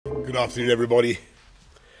Good afternoon, everybody.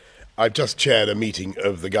 I've just chaired a meeting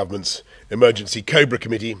of the government's Emergency Cobra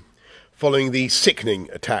Committee following the sickening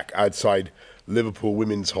attack outside Liverpool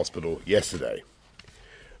Women's Hospital yesterday.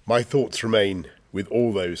 My thoughts remain with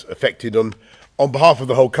all those affected. On behalf of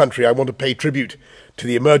the whole country, I want to pay tribute to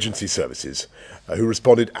the emergency services who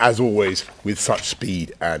responded, as always, with such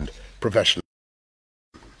speed and professionalism.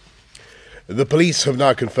 The police have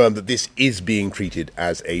now confirmed that this is being treated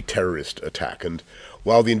as a terrorist attack, and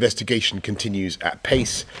while the investigation continues at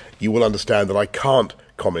pace, you will understand that I can't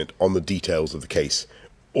comment on the details of the case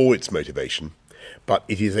or its motivation, but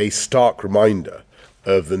it is a stark reminder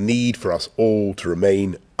of the need for us all to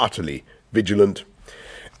remain utterly vigilant.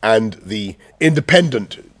 And the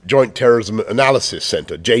Independent Joint Terrorism Analysis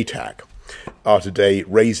Centre, JTAC, are today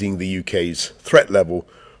raising the UK's threat level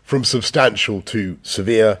from substantial to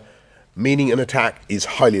severe, meaning an attack is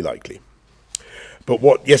highly likely. But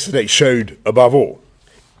what yesterday showed, above all,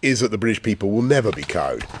 is that the British people will never be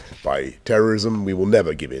cowed by terrorism. We will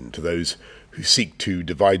never give in to those who seek to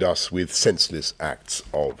divide us with senseless acts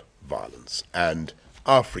of violence. And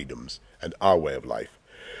our freedoms and our way of life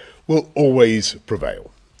will always prevail.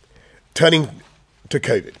 Turning to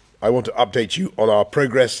COVID, I want to update you on our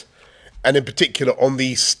progress, and in particular on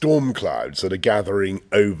the storm clouds that are gathering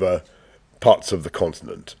over parts of the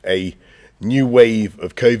continent. A new wave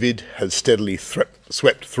of COVID has steadily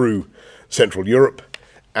swept through Central Europe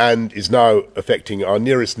and is now affecting our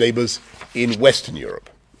nearest neighbours in Western Europe.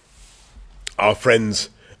 Our friends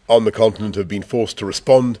on the continent have been forced to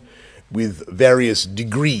respond with various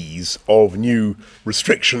degrees of new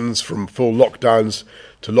restrictions, from full lockdowns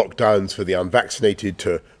to lockdowns for the unvaccinated,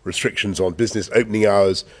 to restrictions on business opening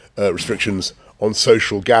hours, restrictions on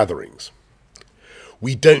social gatherings.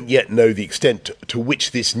 We don't yet know the extent to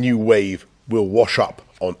which this new wave will wash up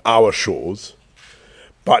on our shores,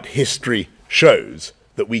 but history shows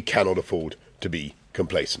that we cannot afford to be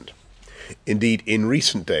complacent. Indeed, in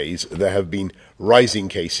recent days, there have been rising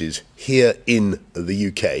cases here in the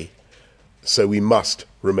UK, so we must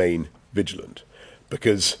remain vigilant,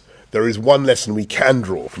 because there is one lesson we can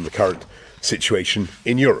draw from the current situation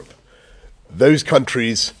in Europe. Those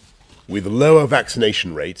countries with lower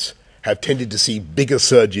vaccination rates have tended to see bigger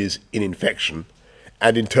surges in infection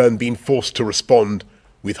and in turn been forced to respond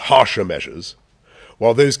with harsher measures,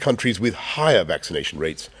 while those countries with higher vaccination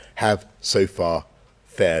rates have so far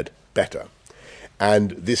fared better. And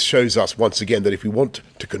this shows us once again that if we want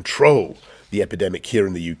to control the epidemic here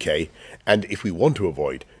in the UK, and if we want to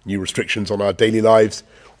avoid new restrictions on our daily lives,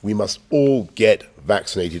 we must all get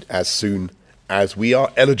vaccinated as soon as we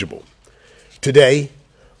are eligible. Today,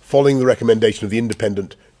 following the recommendation of the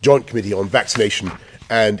Independent Joint Committee on Vaccination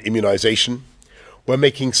and Immunisation, we're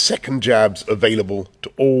making second jabs available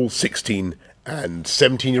to all 16 and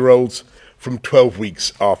 17-year-olds from 12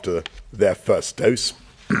 weeks after their first dose.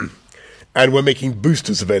 And we're making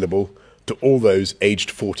boosters available to all those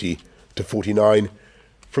aged 40 to 49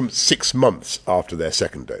 from 6 months after their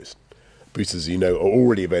second dose. Boosters, you know, are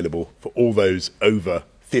already available for all those over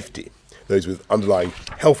 50, those with underlying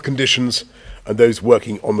health conditions and those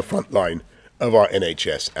working on the front line of our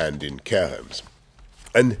NHS and in care homes.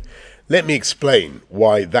 And let me explain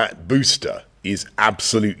why that booster is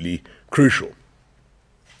absolutely crucial.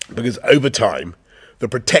 Because over time, the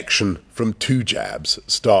protection from 2 jabs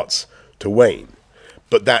starts to wane.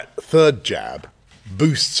 But that third jab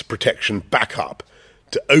boosts protection back up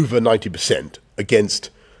to over 90% against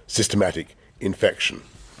systematic infection.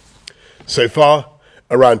 So far,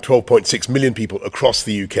 around 12.6 million people across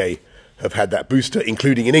the UK have had that booster,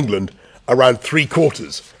 including in England, around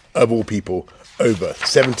 3/4 of all people over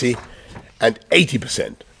 70 and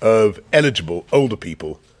 80% of eligible older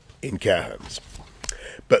people in care homes.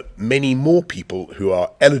 But many more people who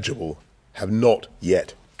are eligible have not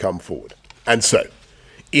yet come forward. And so,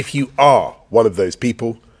 if you are one of those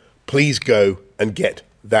people, please go and get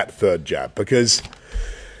that third jab, because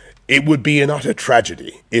it would be an utter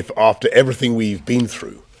tragedy if, after everything we've been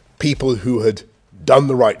through, people who had done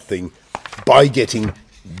the right thing by getting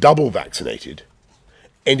double vaccinated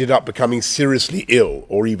ended up becoming seriously ill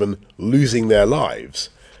or even losing their lives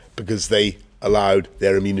because they allowed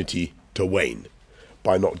their immunity to wane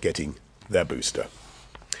by not getting their booster.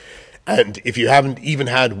 And if you haven't even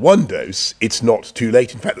had one dose, it's not too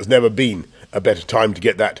late. In fact, there's never been a better time to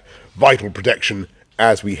get that vital protection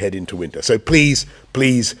as we head into winter. So please,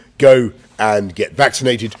 please go and get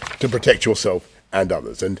vaccinated to protect yourself and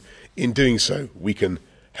others. And in doing so, we can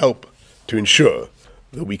help to ensure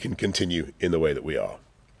that we can continue in the way that we are.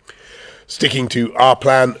 Sticking to our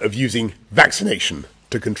plan of using vaccination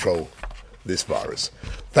to control this virus.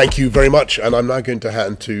 Thank you very much, and I'm now going to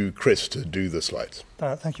hand to Chris to do the slides.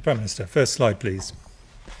 Thank you, Prime Minister. First slide, please.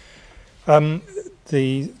 I'll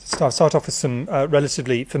start off with some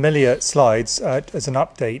relatively familiar slides as an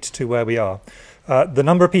update to where we are. The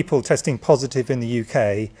number of people testing positive in the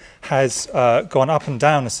UK has gone up and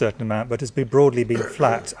down a certain amount, but has broadly been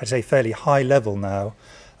flat at a fairly high level now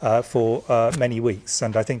for many weeks.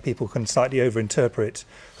 And I think people can slightly overinterpret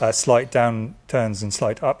slight downturns and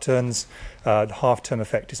slight upturns. The half-term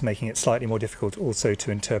effect is making it slightly more difficult also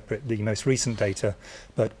to interpret the most recent data.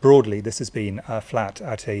 But broadly, this has been flat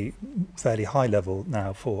at a fairly high level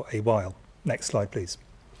now for a while. Next slide, please.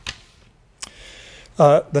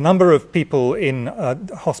 The number of people in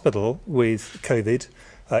hospital with COVID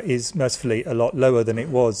is mercifully a lot lower than it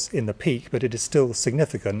was in the peak, but it is still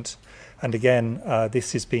significant. And again,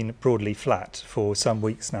 this has been broadly flat for some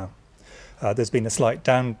weeks now. There's been a slight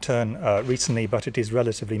downturn recently, but it is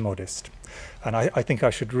relatively modest. And I think I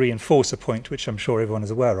should reinforce a point which I'm sure everyone is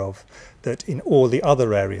aware of, that in all the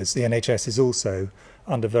other areas, the NHS is also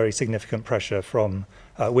under very significant pressure from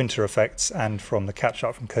winter effects and from the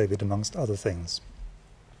catch-up from COVID, amongst other things.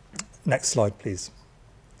 Next slide, please.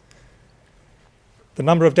 The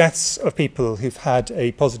number of deaths of people who've had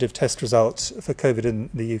a positive test result for COVID in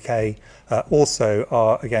the UK also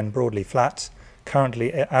are, again, broadly flat,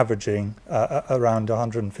 currently averaging around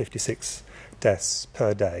 156 deaths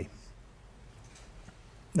per day.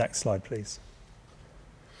 Next slide, please.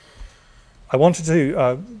 I wanted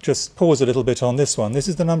to just pause a little bit on this one. This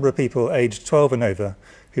is the number of people aged 12 and over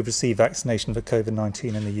who've received vaccination for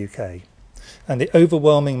COVID-19 in the UK. And the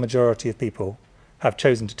overwhelming majority of people have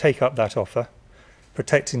chosen to take up that offer,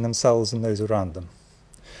 protecting themselves and those around them.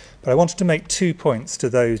 But I wanted to make 2 points to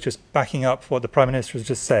those, just backing up what the Prime Minister has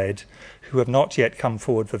just said, who have not yet come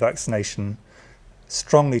forward for vaccination,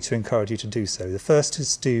 strongly to encourage you to do so. The first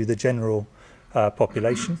is to the general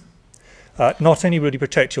population. Not only will you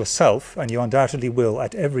protect yourself, and you undoubtedly will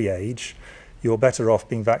at every age, you're better off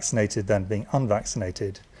being vaccinated than being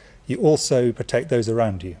unvaccinated. You also protect those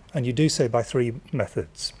around you, and you do so by 3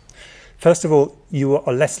 methods. First of all, you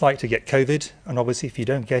are less likely to get COVID, and obviously if you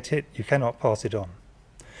don't get it, you cannot pass it on.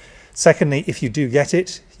 Secondly, if you do get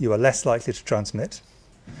it, you are less likely to transmit.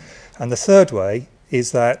 And the third way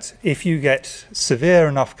is that if you get severe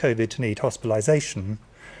enough COVID to need hospitalisation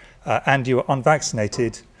and you are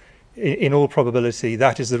unvaccinated, in all probability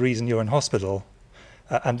that is the reason you're in hospital,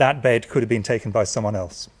 and that bed could have been taken by someone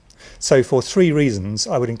else. So for 3 reasons,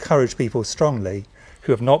 I would encourage people strongly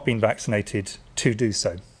who have not been vaccinated to do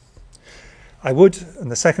so. I would,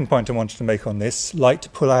 and the second point I wanted to make on this, like to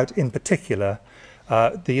pull out in particular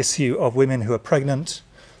the issue of women who are pregnant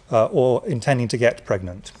or intending to get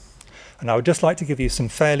pregnant. And I would just like to give you some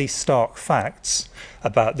fairly stark facts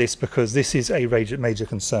about this, because this is a major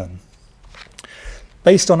concern.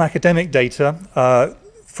 Based on academic data,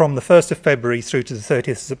 from the 1st of February through to the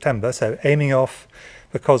 30th of September, so aiming off,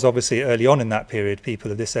 because obviously early on in that period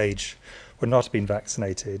people of this age were not being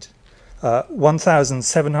vaccinated,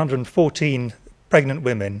 1,714 pregnant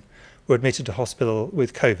women were admitted to hospital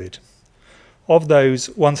with COVID. Of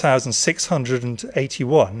those,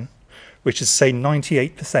 1,681, which is say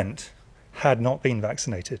 98%, had not been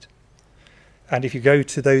vaccinated. And if you go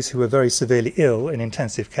to those who were very severely ill in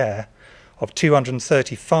intensive care, of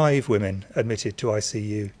 235 women admitted to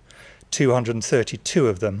ICU, 232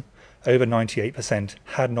 of them, over 98%,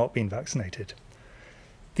 had not been vaccinated.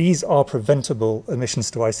 These are preventable admissions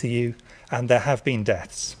to ICU, and there have been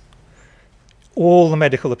deaths. All the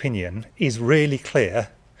medical opinion is really clear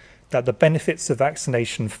that the benefits of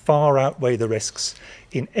vaccination far outweigh the risks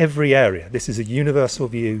in every area. This is a universal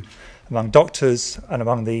view among doctors and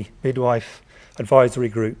among the midwife advisory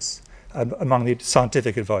groups, and among the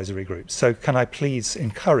scientific advisory groups. So can I please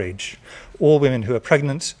encourage all women who are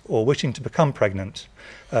pregnant or wishing to become pregnant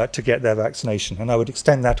to get their vaccination. And I would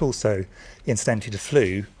extend that also, incidentally, to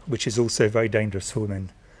flu, which is also very dangerous for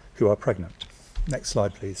women who are pregnant. Next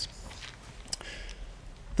slide, please.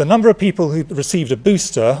 The number of people who received a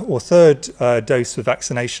booster or third dose of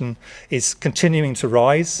vaccination is continuing to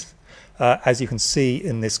rise, as you can see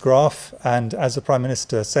in this graph. And as the Prime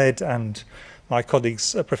Minister said, and my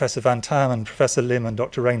colleagues Professor Van Tam and Professor Lim and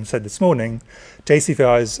Dr. Rain said this morning,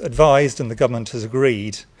 JCVI has advised and the government has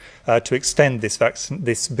agreed to extend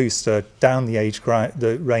this booster down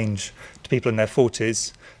the range to people in their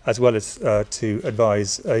 40s, as well as to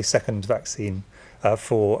advise a second vaccine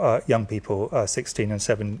for young people 16 and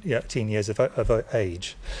 17 years of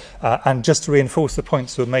age. And just to reinforce the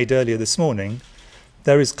points that were made earlier this morning,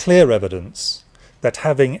 there is clear evidence that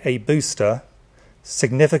having a booster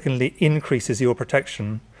significantly increases your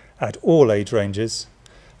protection at all age ranges,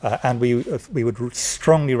 And we would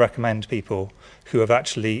strongly recommend people who have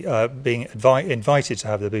actually been invited to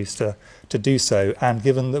have the booster to do so, and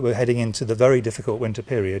given that we're heading into the very difficult winter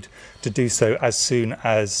period, to do so as soon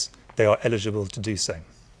as they are eligible to do so.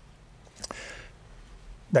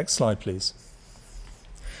 Next slide, please.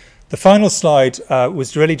 The final slide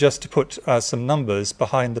was really just to put some numbers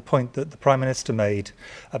behind the point that the Prime Minister made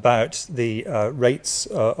about the rates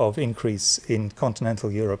of increase in continental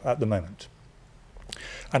Europe at the moment.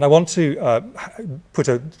 And I want to put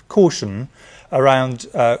a caution around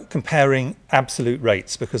comparing absolute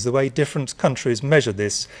rates, because the way different countries measure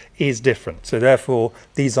this is different. So therefore,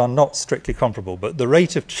 these are not strictly comparable. But the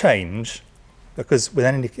rate of change, because with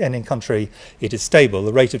any country it is stable,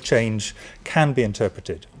 the rate of change can be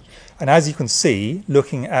interpreted. And as you can see,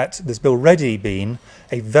 looking at, there's already been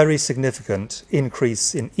a very significant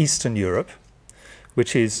increase in Eastern Europe,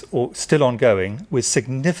 which is still ongoing, with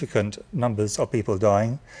significant numbers of people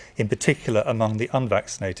dying, in particular among the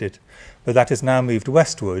unvaccinated. But that has now moved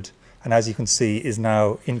westward, and as you can see, is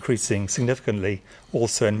now increasing significantly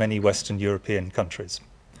also in many Western European countries.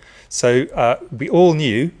 So we all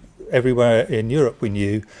knew, everywhere in Europe we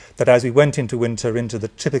knew, that as we went into winter, into the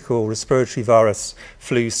typical respiratory virus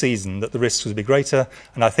flu season, that the risks would be greater.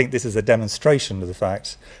 And I think this is a demonstration of the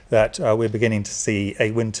fact that we're beginning to see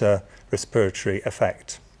a winter respiratory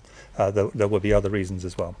effect. There will be other reasons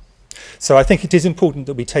as well. So I think it is important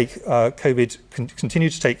that we take continue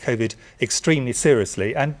to take COVID extremely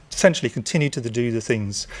seriously, and essentially continue to do the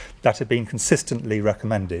things that have been consistently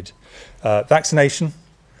recommended. Vaccination,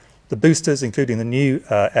 the boosters, including the new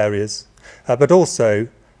areas, but also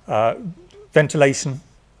ventilation,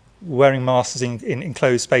 wearing masks in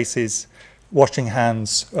enclosed spaces, washing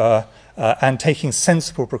hands, and taking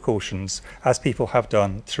sensible precautions, as people have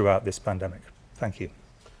done throughout this pandemic. Thank you.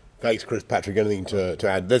 Thanks, Chris. Patrick, anything to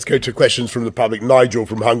add? Let's go to questions from the public. Nigel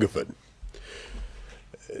from Hungerford.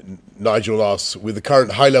 Nigel asks, with the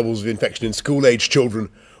current high levels of infection in school-aged children,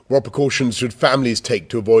 what precautions should families take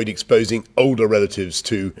to avoid exposing older relatives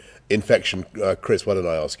to infection? Chris, why don't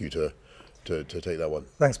I ask you to take that one?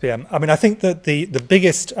 Thanks, PM. I mean, I think that the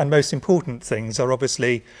biggest and most important things are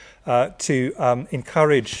obviously to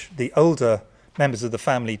encourage the older members of the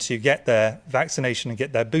family to get their vaccination and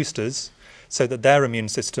get their boosters, so that their immune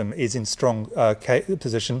system is in strong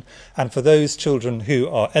position. And for those children who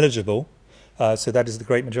are eligible, so that is the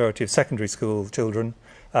great majority of secondary school children,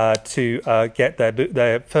 to get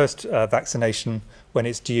their first vaccination when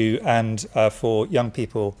it's due, and for young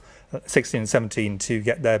people 16 and 17 to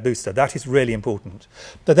get their booster. That is really important.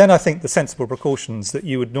 But then I think the sensible precautions that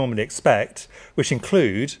you would normally expect, which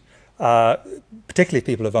include, particularly if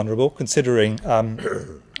people are vulnerable, considering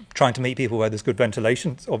trying to meet people where there's good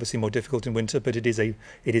ventilation. It's obviously more difficult in winter, but it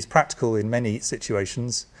is practical in many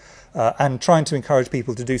situations. And trying to encourage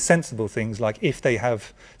people to do sensible things, like if they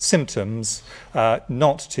have symptoms,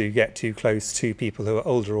 not to get too close to people who are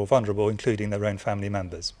older or vulnerable, including their own family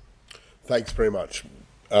members. Thanks very much.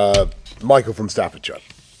 Michael from Staffordshire.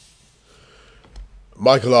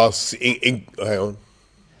 Michael asks, hang on.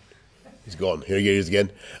 He's gone. Here he is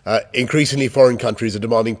again. Increasingly, foreign countries are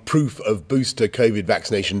demanding proof of booster COVID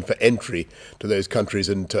vaccination for entry to those countries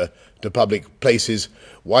and to public places.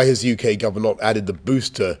 Why has the UK government not added the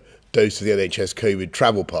booster dose to the NHS COVID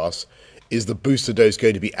travel pass? Is the booster dose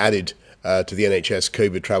going to be added to the NHS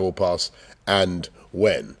COVID travel pass, and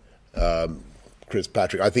when? Chris,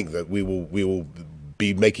 Patrick, I think that we will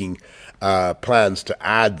be making plans to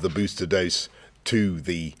add the booster dose to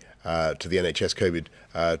the NHS COVID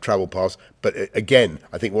travel pass. But again,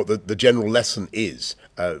 I think what the general lesson is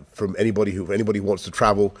from anybody who wants to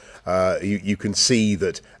travel, you can see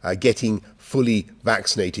that getting fully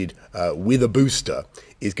vaccinated with a booster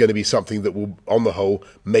is going to be something that will, on the whole,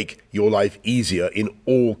 make your life easier in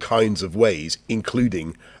all kinds of ways,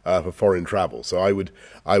 including for foreign travel. So I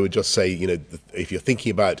would just say, you know, if you're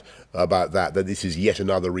thinking about that, then this is yet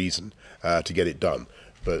another reason to get it done.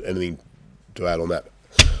 But anything to add on that?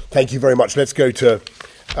 Thank you very much. Let's go to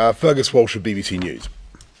Fergus Walsh of BBC News.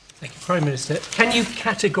 Thank you, Prime Minister. Can you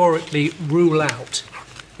categorically rule out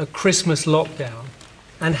a Christmas lockdown,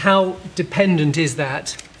 and how dependent is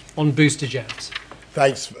that on booster jabs?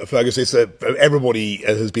 Thanks, Fergus. Everybody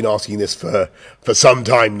has been asking this for some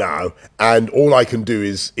time now, and all I can do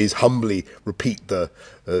is humbly repeat the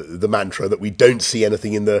mantra that we don't see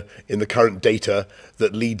anything in the current data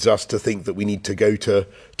that leads us to think that we need to go to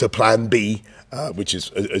Plan B, which is,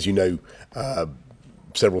 as you know,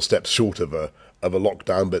 several steps short of a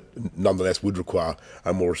lockdown, but nonetheless would require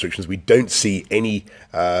more restrictions. We don't see anything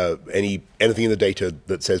in the data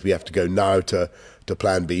that says we have to go now to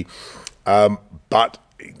Plan B. But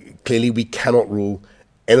clearly we cannot rule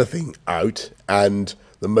anything out, and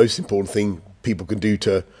the most important thing people can do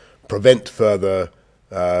to prevent further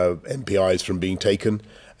MPIs from being taken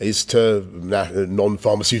is to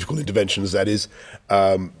non-pharmaceutical interventions, that is,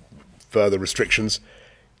 further restrictions.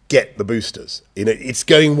 Get the boosters. You know, it's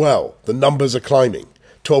going well. The numbers are climbing.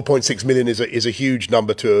 12.6 million is a huge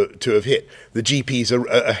number to have hit. The GPs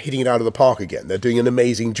are hitting it out of the park again. They're doing an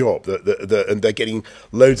amazing job, and they're getting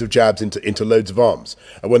loads of jabs into loads of arms.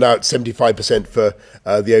 And we're now at 75% for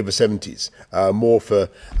the over 70s, more for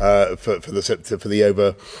the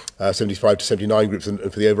over 75 to 79 groups, and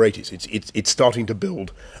for the over 80s. It's starting to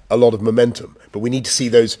build a lot of momentum. But we need to see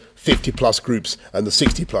those 50 plus groups and the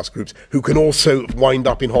 60 plus groups who can also wind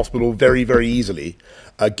up in hospital very, very easily,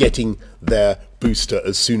 getting their booster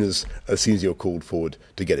as soon as you're called forward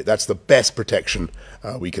to get it. That's the best protection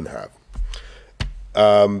we can have.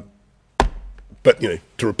 But, you know,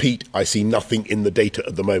 to repeat, I see nothing in the data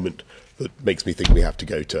at the moment that makes me think we have to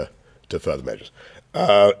go to further measures.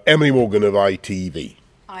 Emily Morgan of ITV.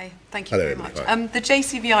 Hi, thank you very much. The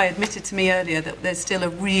JCVI admitted to me earlier that there's still a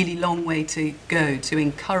really long way to go to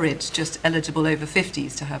encourage just eligible over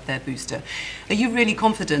 50s to have their booster. Are you really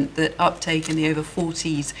confident that uptake in the over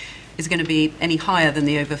 40s is going to be any higher than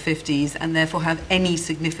the over 50s and therefore have any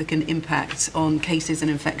significant impact on cases and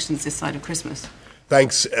infections this side of Christmas?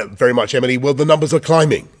 Thanks very much, Emily. Well, the numbers are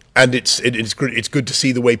climbing. And it's good to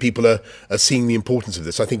see the way people are seeing the importance of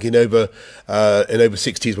this. I think in over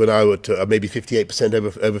 60s we're now at maybe 58%,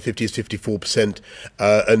 over 50s 54%,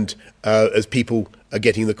 and as people are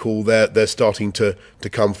getting the call, they're starting to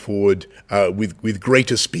come forward with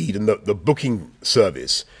greater speed, and the booking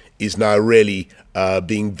service is now really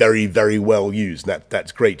being very, very well used.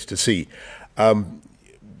 That's great to see.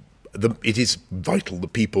 It is vital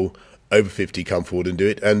that people over 50 come forward and do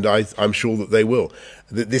it, and I'm sure that they will.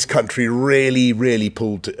 This country really, really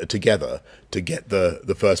pulled together to get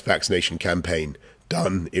the first vaccination campaign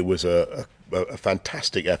done. It was a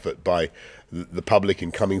fantastic effort by the public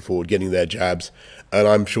in coming forward, getting their jabs, and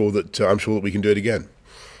I'm sure that we can do it again.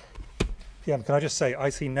 Yeah, can I just say, I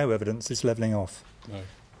see no evidence it's levelling off. No.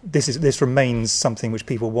 This remains something which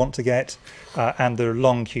people want to get, and there are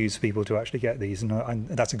long queues for people to actually get these, and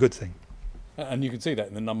that's a good thing. And you can see that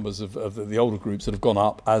in the numbers of the older groups that have gone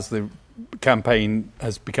up as the campaign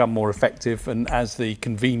has become more effective, and as the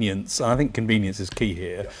convenience, and I think convenience is key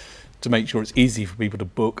here, to make sure it's easy for people to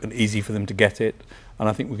book and easy for them to get it. And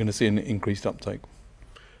I think we're going to see an increased uptake.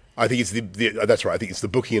 I think it's that's right. I think it's the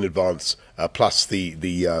booking in advance plus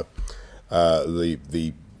the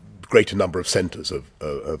greater number of centres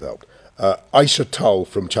have helped. Aisha Tull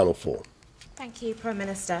from Channel 4. Thank you, Prime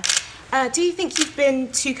Minister. Do you think you've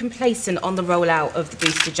been too complacent on the rollout of the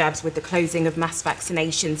booster jabs with the closing of mass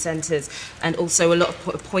vaccination centres, and also a lot of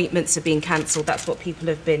appointments are being cancelled? That's what people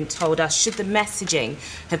have been told us. Should the messaging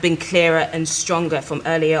have been clearer and stronger from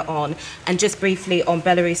earlier on? And just briefly on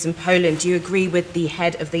Belarus and Poland, do you agree with the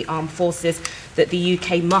head of the armed forces that the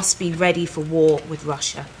UK must be ready for war with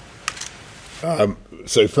Russia?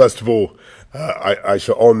 So first of all,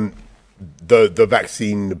 Aisha, on the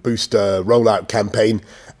vaccine booster rollout campaign,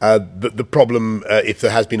 the problem, if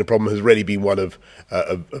there has been a problem, has really been one of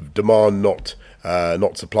demand, not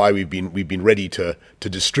supply. We've been ready to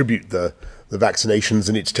distribute the vaccinations,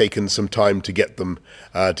 and it's taken some time to get them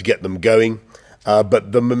going.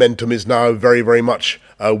 But the momentum is now very, very much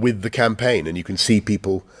with the campaign, and you can see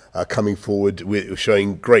people coming forward with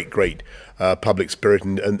showing great public spirit,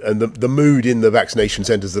 and the mood in the vaccination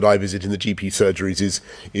centres that I visit in the GP surgeries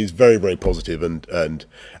is very, very positive and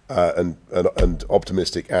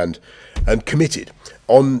optimistic and committed.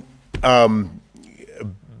 On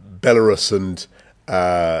Belarus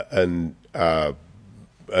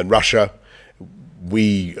and Russia,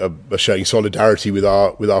 we are showing solidarity with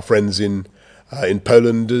our friends in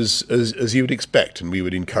Poland as you would expect, and we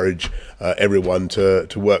would encourage everyone to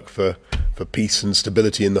work for peace and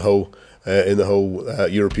stability in the whole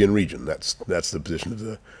European region. That's the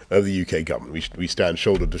position of the UK government. We stand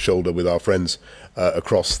shoulder to shoulder with our friends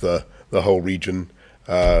across the whole region,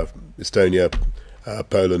 Estonia,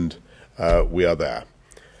 Poland. We are there.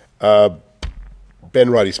 Ben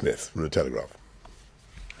Riley-Smith from the Telegraph.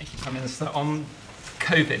 Thank you, Prime Minister. On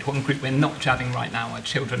COVID, one group we're not jabbing right now are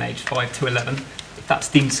children aged 5 to 11. If that's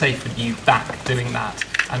deemed safe, would you back doing that?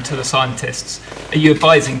 And to the scientists, are you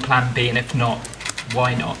advising Plan B, and if not,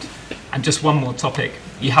 why not? And just one more topic,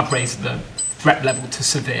 you have raised the threat level to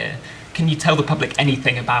severe. Can you tell the public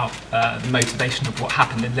anything about the motivation of what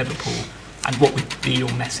happened in Liverpool, and what would be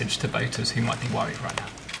your message to voters who might be worried right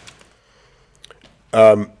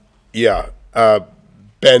now?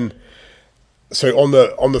 Ben, so on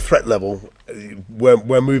the threat level,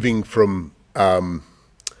 we're moving from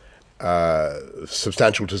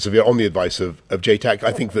substantial to severe on the advice of JTAC.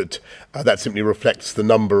 I think that that simply reflects the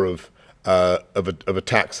number of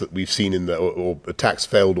attacks that we've seen in or attacks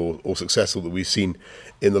failed or successful that we've seen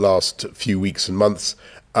in the last few weeks and months.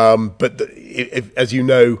 But as you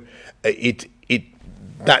know,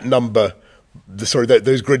 that number,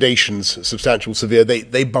 those gradations, substantial, severe,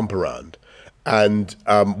 they bump around. And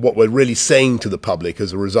what we're really saying to the public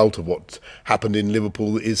as a result of what happened in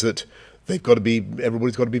Liverpool is that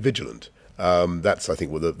everybody's got to be vigilant. That's, I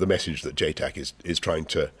think, the message that JTAC is trying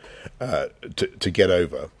to get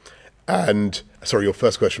over. And sorry, your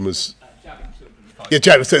first question was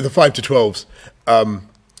so the 5 to 12s.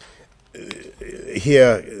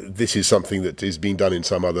 Here, this is something that is being done in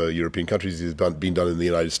some other European countries. It has been done in the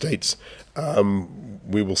United States.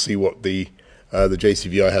 We will see what the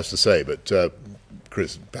JCVI has to say. But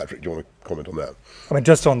Chris, Patrick, do you want to comment on that? I mean,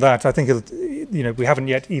 just on that, I think we haven't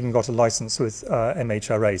yet even got a license with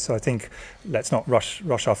MHRA, so I think let's not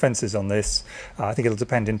rush our fences on this. I think it'll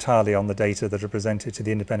depend entirely on the data that are presented to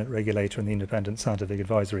the independent regulator and the independent scientific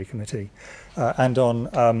advisory committee. And on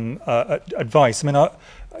advice, I mean,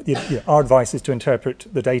 our advice is to interpret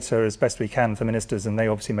the data as best we can for ministers, and they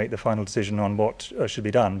obviously make the final decision on what should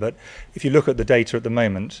be done. But if you look at the data at the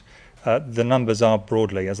moment, the numbers are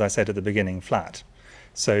broadly, as I said at the beginning, flat.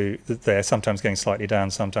 So they're sometimes going slightly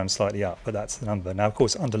down, sometimes slightly up, but that's the number. Now, of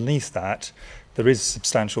course, underneath that, there is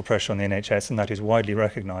substantial pressure on the NHS, and that is widely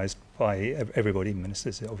recognised by everybody,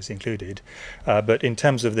 ministers obviously included. But in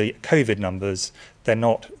terms of the COVID numbers, they're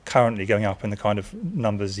not currently going up in the kind of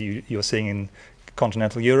numbers you're seeing in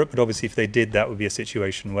continental Europe. But obviously, if they did, that would be a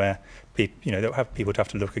situation where people would have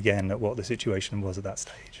to look again at what the situation was at that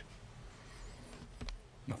stage.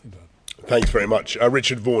 Nothing bad. Thanks very much.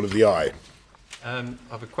 Richard Vaughan of the Eye. I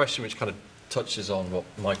have a question which kind of touches on what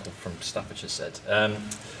Michael from Staffordshire said.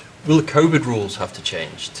 Will the COVID rules have to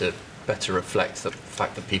change to better reflect the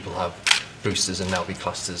fact that people have boosters and now be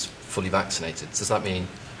classed as fully vaccinated? Does that mean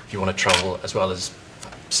if you want to travel as well as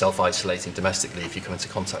self-isolating domestically if you come into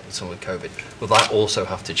contact with someone with COVID, will that also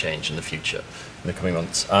have to change in the future, in the coming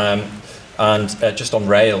months? And just on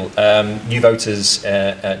rail, new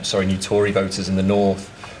Tory voters in the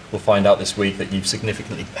north will find out this week that you've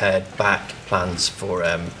significantly pared back plans for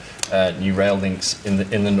new rail links in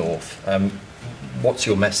the north. What's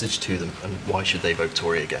your message to them, and why should they vote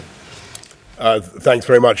Tory again? Thanks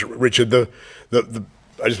very much, Richard. I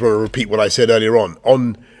just want to repeat what I said earlier on.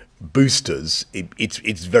 On boosters,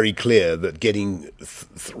 it's very clear that getting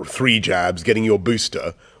 3 jabs, getting your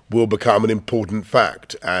booster, will become an important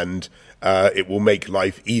fact, and it will make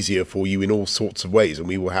life easier for you in all sorts of ways, and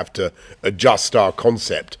we will have to adjust our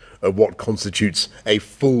concept of what constitutes a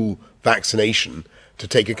full vaccination to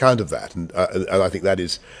take account of that, and I think that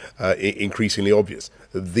is increasingly obvious.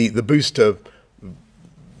 The booster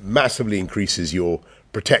massively increases your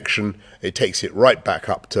protection. It takes it right back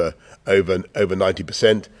up to over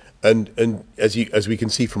 90%, and as we can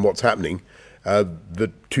see from what's happening,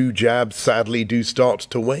 the 2 jabs sadly do start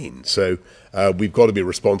to wane. So we've got to be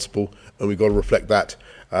responsible, and we've got to reflect that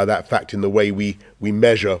fact in the way we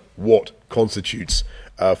measure what constitutes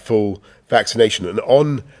full vaccination. And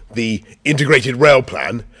on the integrated rail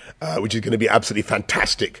plan, which is going to be absolutely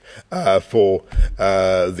fantastic for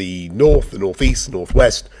the north, the northeast, the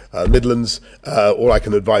northwest, Midlands, all I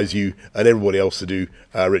can advise you and everybody else to do,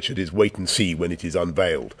 Richard, is wait and see when it is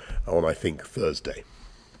unveiled on, I think, Thursday.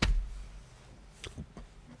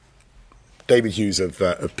 David Hughes of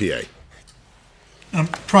PA.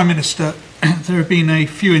 Prime Minister, there have been a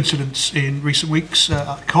few incidents in recent weeks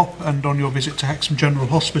at COP and on your visit to Hexham General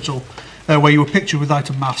Hospital where you were pictured without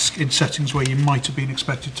a mask in settings where you might have been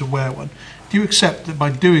expected to wear one. Do you accept that by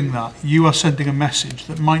doing that you are sending a message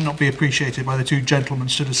that might not be appreciated by the 2 gentlemen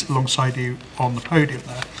stood alongside you on the podium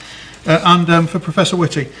there? And for Professor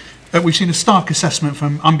Whitty, we've seen a stark assessment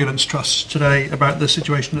from ambulance trusts today about the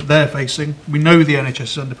situation that they're facing. We know the NHS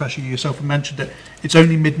is under pressure. You yourself have mentioned it. It's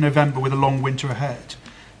only mid-November with a long winter ahead.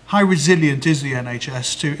 How resilient is the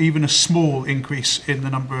NHS to even a small increase in the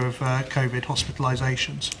number of COVID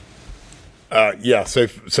hospitalisations?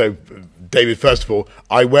 So David, first of all,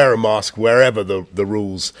 I wear a mask wherever the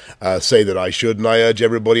rules say that I should, and I urge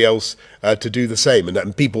everybody else to do the same.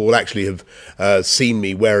 And people will actually have seen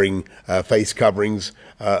me wearing face coverings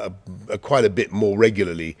quite a bit more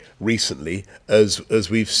regularly recently, as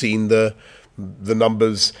we've seen the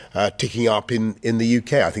numbers ticking up in the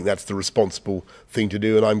UK. I think that's the responsible thing to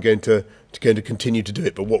do, and I'm going to continue to do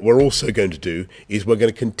it. But what we're also going to do is we're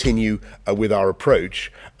going to continue with our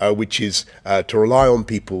approach, which is to rely on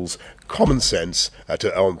people's common sense,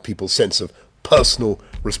 on people's sense of personal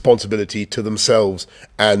responsibility to themselves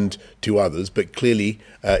and to others, but clearly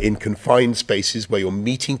in confined spaces where you're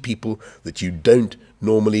meeting people that you don't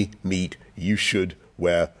normally meet, you should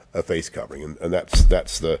wear a face covering, and that's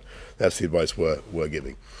the advice we're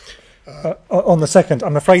giving. On the second,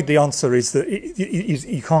 I'm afraid the answer is that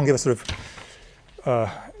you can't give a sort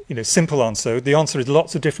of simple answer. The answer is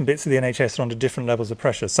lots of different bits of the NHS are under different levels of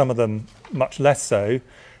pressure. Some of them much less so,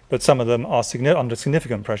 but some of them are under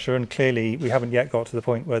significant pressure, and clearly we haven't yet got to the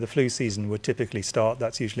point where the flu season would typically start.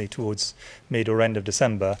 That's usually towards mid or end of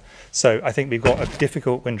December. So I think we've got a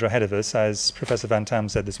difficult winter ahead of us, as Professor Van Tam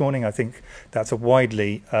said this morning. I think that's a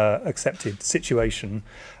widely accepted situation.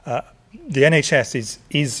 The NHS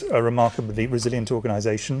is a remarkably resilient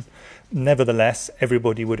organisation. Nevertheless,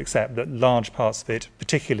 everybody would accept that large parts of it,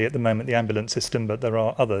 particularly at the moment the ambulance system, but there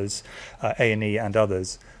are others, A&E and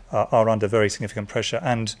others, are under very significant pressure,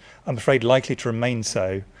 and I'm afraid likely to remain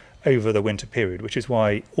so over the winter period, which is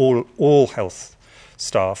why all health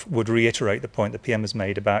staff would reiterate the point the PM has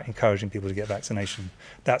made about encouraging people to get vaccination.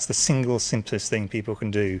 That's the single simplest thing people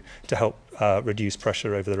can do to help reduce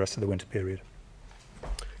pressure over the rest of the winter period.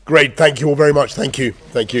 Great, thank you all very much. Thank you.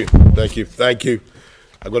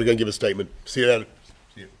 I've got to go and give a statement. See you later.